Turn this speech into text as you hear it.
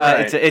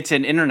Right. It's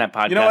an internet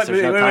podcast. You know what?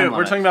 There's no Wait, time we're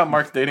limit. talking about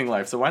Mark's dating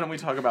life, so why don't we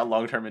talk about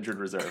long-term injured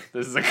reserve?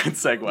 This is a good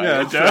segue.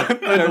 Yeah,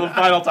 The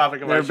final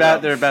topic of our show.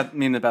 They're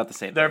about the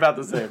same. They're about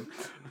the same.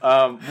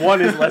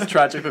 One is less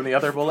tragic than the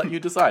other. We'll let you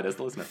decide as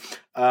the listener.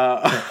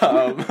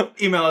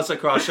 Email us at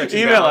crosschecks.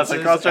 Email us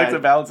at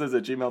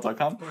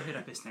crosschecksandbalances@gmail.com. Or hit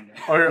up his Tinder.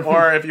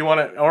 Or if you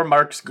want to, or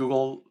Mark's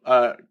Google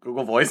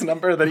Voice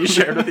number that he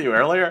shared with you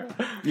earlier.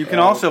 You can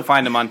also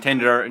find him on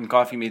Tinder and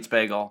Coffee Meets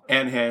Bagel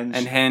And Hinge.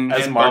 and Hinge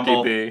As and Marky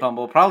Bumble. B.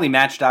 Bumble, probably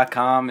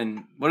Match.com,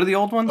 and what are the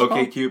old ones Okay,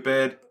 called?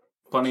 Cupid.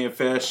 Plenty of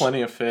fish.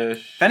 Plenty of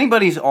fish. If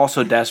anybody's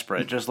also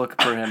desperate, just look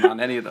for him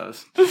on any of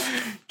those.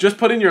 Just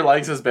put in your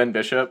likes as Ben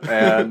Bishop,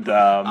 and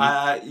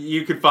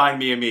You can find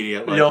me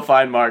immediately. you'll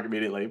find Mark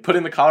immediately. Put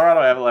in the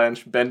Colorado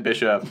Avalanche, Ben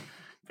Bishop,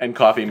 and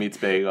Coffee Meets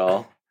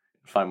Bagel.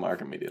 Find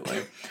Mark immediately.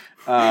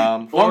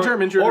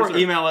 Long-term injury Or reserve.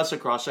 email us at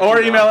crosschecks.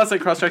 Or email us at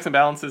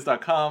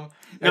crosschecksandbalances.com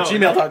No. at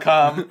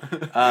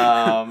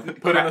gmail.com.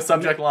 Put in the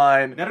subject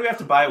line Now do we have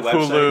to buy a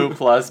website? Hulu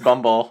plus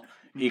Bumble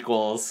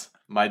equals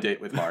my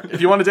date with Mark. If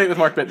you want to date with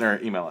Mark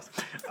Bittner, email us.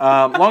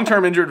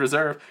 Long-term injured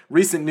reserve.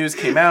 Recent news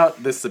came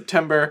out this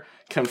September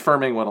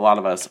confirming what a lot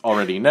of us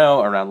already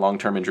know around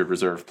long-term injured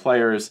reserve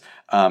players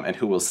and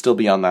who will still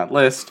be on that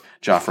list.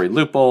 Joffrey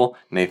Lupul,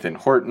 Nathan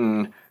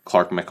Horton,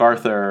 Clark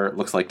MacArthur,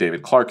 looks like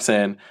David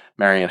Clarkson,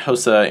 Marian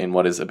Hossa in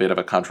what is a bit of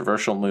a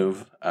controversial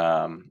move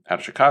out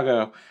of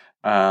Chicago.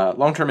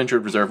 Long-term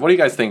injured reserve. What do you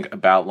guys think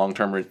about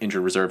long-term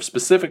injured reserve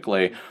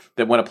specifically,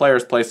 that when a player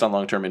is placed on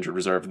long-term injured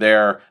reserve,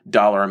 their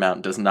dollar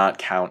amount does not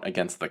count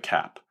against the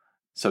cap?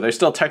 So they're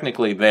still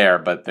technically there,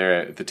 but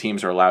the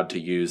teams are allowed to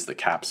use the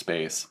cap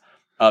space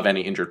of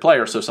any injured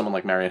player. So someone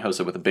like Marian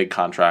Hossa with a big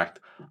contract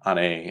on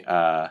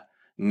a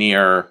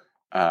near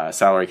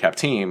salary cap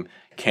team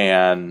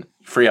can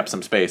free up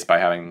some space by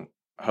having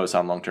Hossa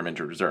on long-term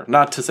injured reserve.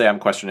 Not to say I'm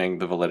questioning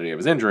the validity of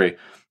his injury,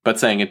 but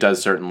saying it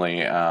does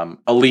certainly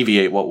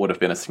alleviate what would have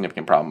been a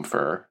significant problem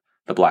for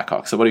the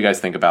Blackhawks. So what do you guys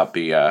think about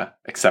the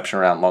exception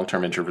around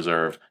long-term injured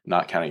reserve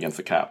not counting against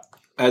the cap?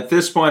 At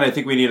this point, I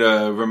think we need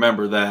to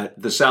remember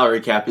that the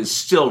salary cap is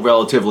still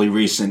relatively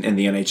recent in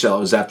the NHL.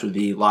 It was after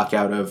the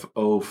lockout of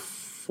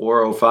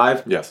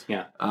 04-05. Yes.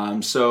 Yeah.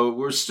 So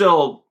we're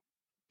still,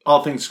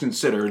 all things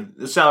considered,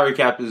 the salary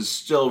cap is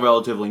still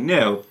relatively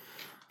new.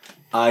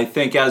 I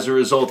think as a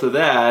result of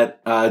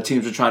that,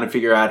 teams are trying to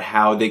figure out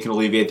how they can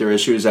alleviate their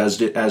issues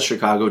as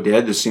Chicago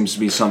did. This seems to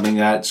be something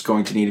that's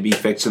going to need to be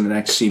fixed in the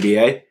next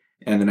CBA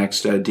and the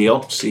next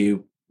deal. See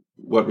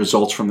what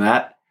results from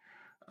that.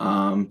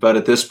 But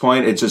at this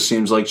point, it just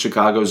seems like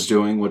Chicago's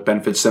doing what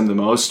benefits them the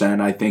most,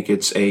 and I think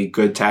it's a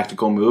good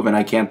tactical move, and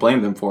I can't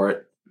blame them for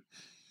it.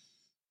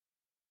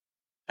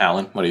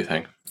 Alan, what do you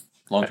think?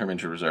 Long-term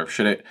injured reserve.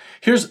 Should it?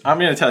 I'm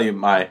going to tell you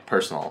my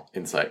personal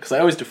insight, because I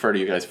always defer to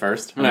you guys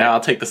first. And now I'll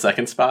take the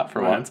second spot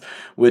for once,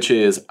 which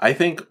is I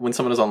think when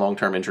someone is on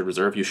long-term injured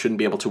reserve, you shouldn't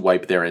be able to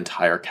wipe their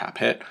entire cap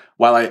hit.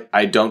 While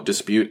I don't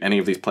dispute any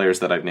of these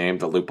players that I've named,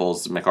 the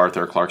Lupuls,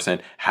 MacArthur,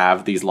 Clarkson,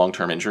 have these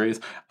long-term injuries,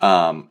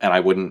 and I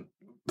wouldn't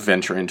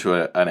venture into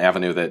an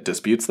avenue that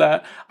disputes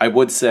that. I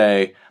would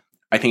say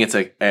I think it's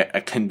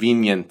a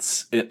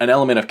convenience, an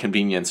element of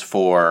convenience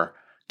for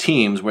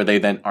teams where they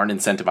then aren't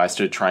incentivized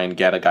to try and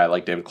get a guy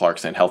like David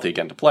Clarkson healthy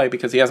again to play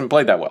because he hasn't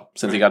played that well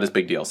since he got his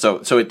big deal. So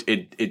it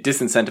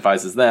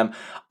disincentivizes them.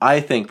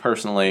 I think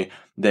personally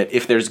that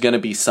if there's going to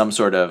be some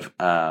sort of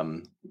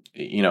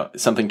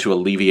something to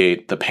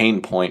alleviate the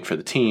pain point for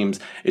the teams,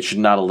 it should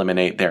not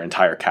eliminate their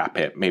entire cap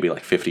hit, maybe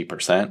like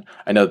 50%.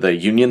 I know the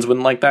unions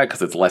wouldn't like that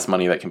because it's less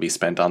money that can be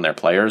spent on their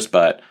players,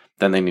 but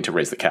then they need to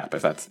raise the cap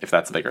if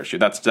that's a bigger issue.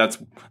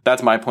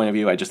 That's my point of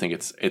view. I just think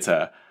it's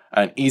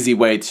an easy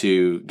way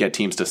to get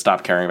teams to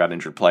stop caring about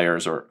injured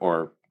players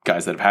or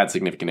guys that have had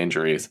significant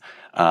injuries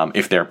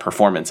if their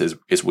performance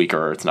is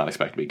weaker or it's not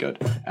expected to be good.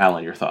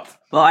 Alan, your thoughts?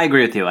 Well, I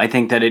agree with you. I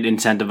think that it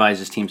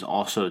incentivizes teams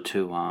also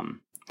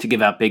to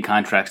give out big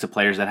contracts to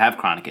players that have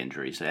chronic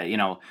injuries.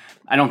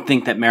 I don't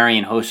think that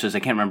Marian Hossa's, I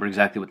can't remember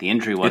exactly what the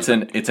injury was.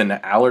 It's an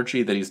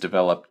allergy that he's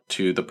developed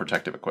to the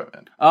protective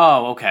equipment.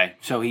 Oh, okay.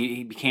 So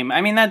he became,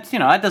 that's,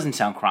 that doesn't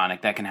sound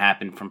chronic. That can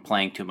happen from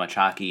playing too much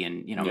hockey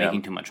and,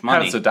 making too much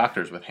money. It's the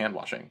doctors with hand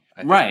washing.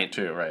 I think, right.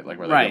 Too, right. Like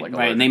where they right, get,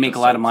 right. And they make a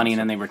lot of money and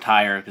then they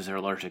retire because they're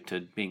allergic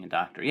to being a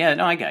doctor. Yeah,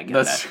 no, I get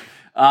that.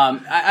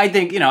 I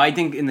think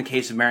in the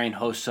case of Marian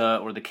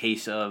Hossa or the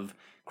case of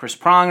Chris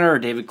Pronger or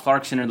David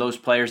Clarkson or those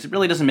players, it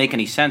really doesn't make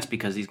any sense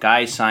because these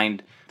guys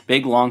signed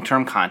big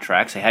long-term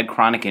contracts. They had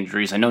chronic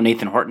injuries. I know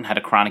Nathan Horton had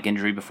a chronic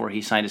injury before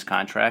he signed his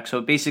contract. So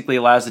it basically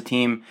allows the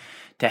team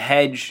to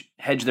hedge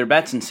their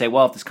bets and say,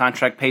 well, if this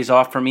contract pays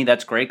off for me,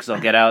 that's great because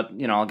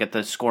I'll get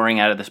the scoring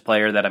out of this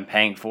player that I'm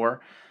paying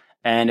for.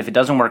 And if it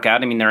doesn't work out,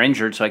 they're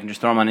injured, so I can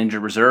just throw them on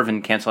injured reserve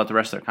and cancel out the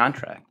rest of their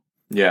contract.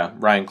 Yeah,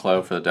 Ryan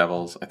Clough for the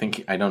Devils.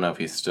 I don't know if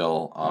he's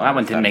still on. Well, that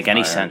one didn't make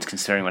any sense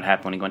considering what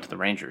happened when he went to the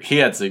Rangers. He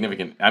had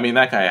significant.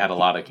 That guy had a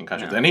lot of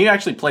concussions, and he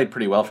actually played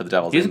pretty well for the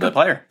Devils. He's a good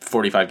player.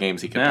 45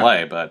 games he could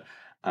play, but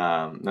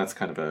that's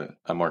kind of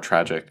a more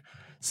tragic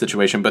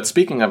situation. But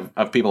speaking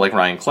of people like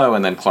Ryan Clough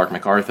and then Clark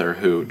MacArthur,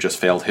 who just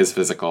failed his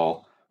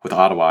physical with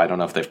Ottawa. I don't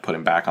know if they've put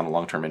him back on the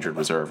long-term injured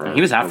reserve.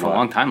 He was out for a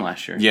long time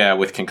last year. Yeah,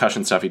 with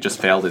concussion stuff, he just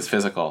failed his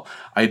physical.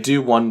 I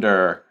do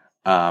wonder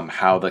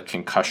how the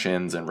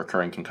concussions and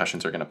recurring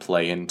concussions are going to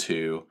play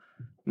into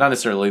not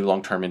necessarily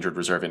long-term injured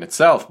reserve in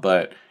itself,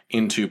 but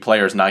into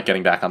players not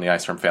getting back on the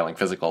ice from failing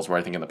physicals, where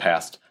I think in the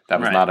past that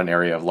was not an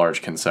area of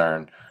large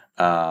concern.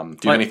 Do you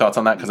have any thoughts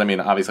on that? Because, I mean,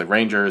 obviously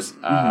Rangers,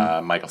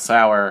 Michael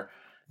Sauer,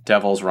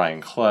 Devils,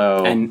 Ryan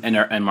Clough.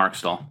 And Mark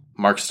Stahl.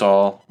 Mark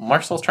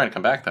Stahl's trying to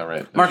come back, though,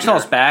 right? Mark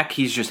Stahl's back.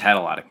 He's just had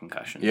a lot of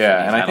concussions.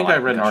 Yeah, and I think I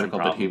read an article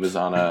that he was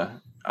on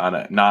a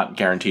not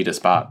guaranteed a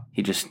spot.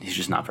 He's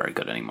just not very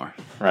good anymore.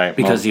 Right.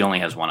 Because he only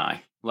has one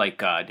eye. Like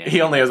Danny.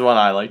 He only has one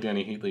eye, like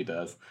Danny Heatley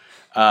does.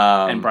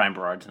 And Brian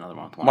Berard's another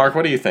one. Mark,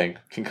 what do you think?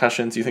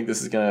 Concussions? Do you think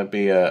this is going to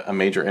be a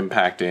major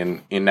impact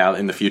in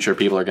the future?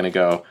 People are going to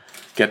go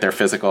get their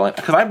physical.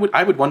 Because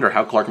I would wonder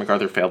how Clark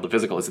MacArthur failed the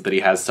physical. Is it that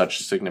he has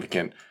such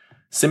significant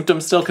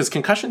symptoms still? Because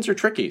concussions are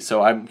tricky.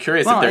 So I'm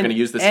curious if they're going to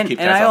use this to keep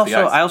guys off the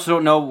ice. I also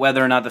don't know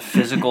whether or not the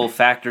physical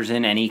factors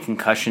in any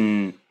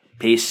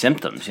concussion-based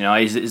symptoms. You know,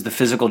 is the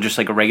physical just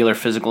like a regular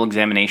physical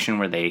examination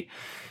where they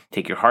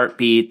take your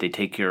heartbeat, they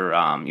take your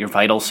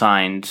vital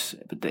signs,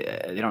 but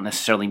they don't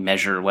necessarily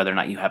measure whether or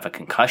not you have a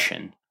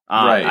concussion.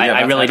 Right. Yeah,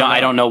 I really don't.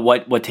 I don't know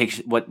what they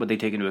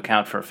take into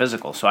account for a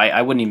physical, so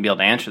I wouldn't even be able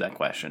to answer that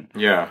question.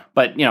 Yeah.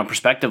 But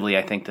prospectively,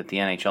 I think that the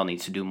NHL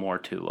needs to do more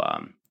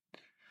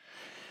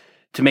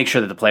to make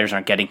sure that the players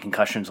aren't getting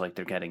concussions like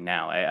they're getting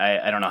now.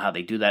 I don't know how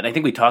they do that. I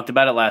think we talked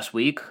about it last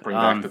week. Bring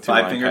back the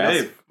two-line pass.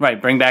 Dave.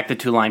 Right, bring back the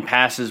two-line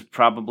pass is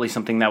probably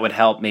something that would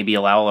help. Maybe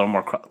allow a little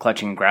more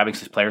clutching and grabbing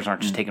so players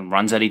aren't just taking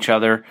runs at each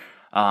other.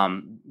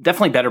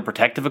 Definitely better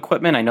protective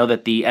equipment. I know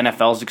that the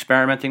NFL is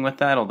experimenting with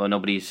that, although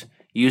nobody's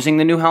using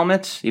the new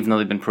helmets, even though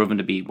they've been proven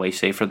to be way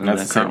safer than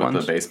the current ones.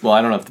 With the baseball.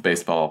 I don't know if the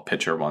baseball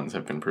pitcher ones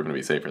have been proven to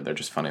be safer. They're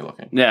just funny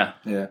looking. Yeah.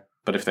 Yeah.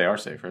 But if they are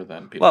safer,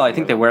 then people... Well, I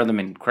think they wear them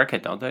in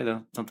cricket, don't they?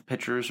 Don't the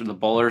pitchers or the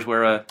bowlers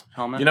wear a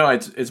helmet?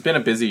 It's been a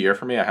busy year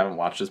for me. I haven't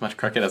watched as much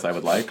cricket as I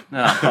would like.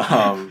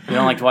 No. You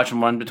don't like to watch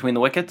them run between the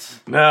wickets?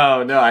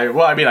 No.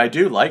 I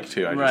do like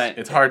to.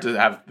 It's hard to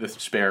have the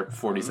spare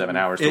 47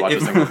 hours to watch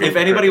a single game. If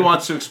anybody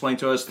wants to explain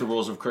to us the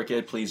rules of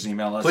cricket, please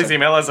email us. Please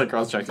email us at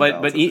crosscheck.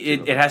 But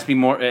it has to be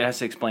more. It has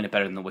to explain it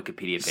better than the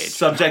Wikipedia page.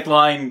 Subject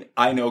line: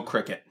 I know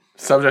cricket.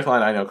 Subject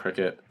line, I know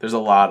cricket. There's a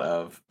lot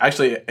of...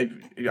 Actually,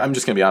 I'm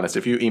just going to be honest.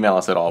 If you email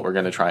us at all, we're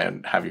going to try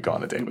and have you go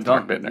on a date with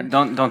Mark Bittner.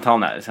 Don't tell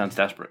him that. It sounds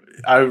desperate.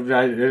 I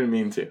didn't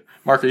mean to.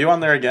 Mark, are you on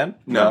there again?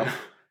 No.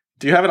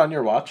 Do you have it on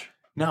your watch?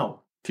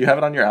 No. Do you have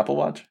it on your Apple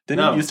Watch?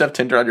 Didn't you used to have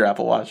Tinder on your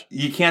Apple Watch?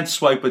 You can't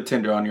swipe with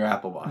Tinder on your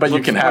Apple Watch. But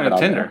you can have it on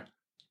Tinder. there.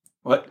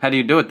 What? How do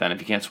you do it then if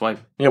you can't swipe?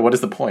 Yeah, what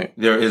is the point?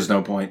 There is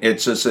no point. It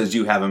just says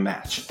you have a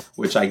match,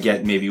 which I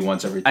get maybe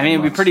once every 2 months.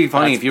 It'd be pretty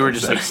funny if you were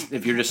just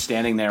if you're just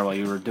standing there while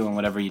you were doing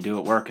whatever you do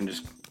at work and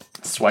just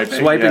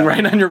swiping right on your